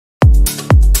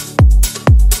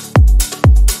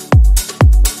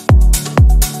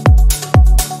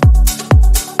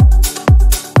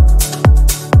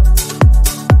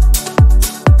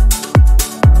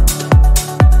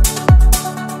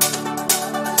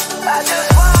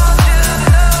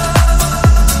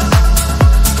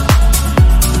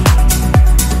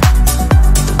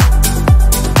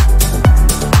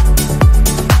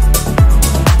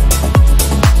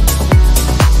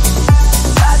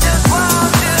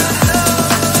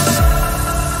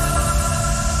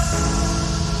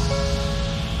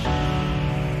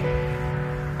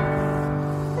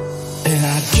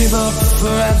Give up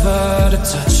forever to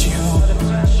touch you,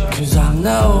 'cause I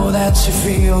know that you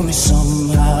feel me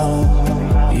somehow.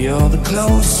 You're the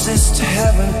closest to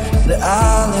heaven that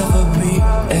I'll ever be,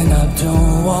 and I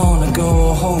don't wanna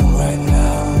go home right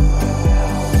now.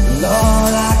 And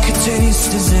all I can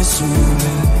taste is this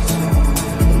moment,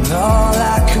 and all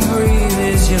I can breathe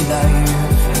is your life.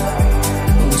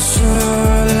 And sooner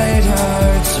or later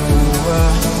it's over,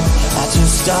 I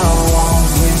just don't want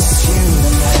to miss you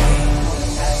tonight.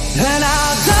 And I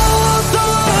don't want the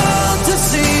world to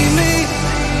see me,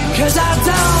 'cause I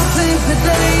don't think that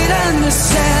they'd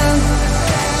understand.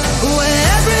 When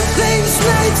everything's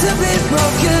made to be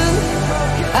broken,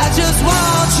 I just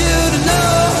want you to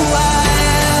know who I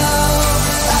am.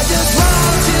 I just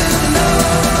want you to know.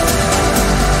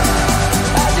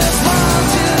 I just want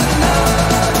you to know.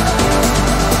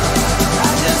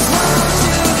 I just want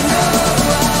you to know who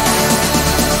I am.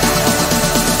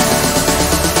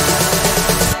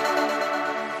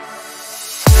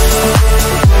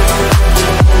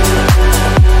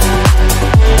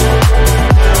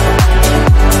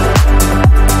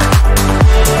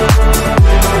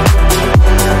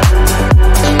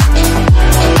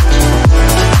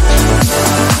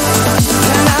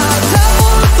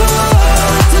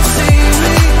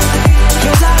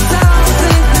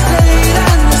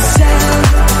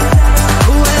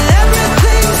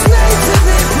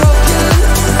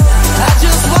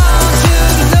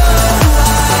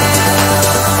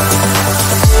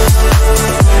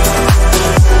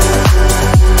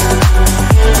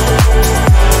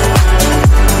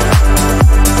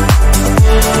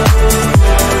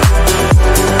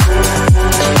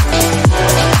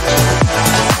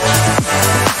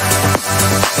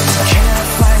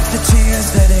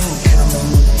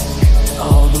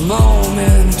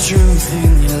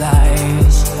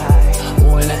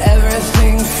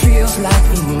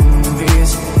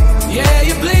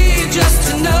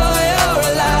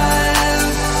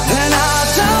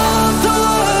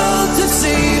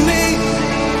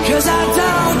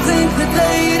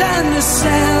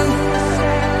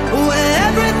 When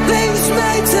everything's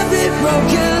made to be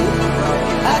broken,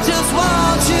 I just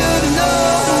want you to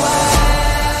know.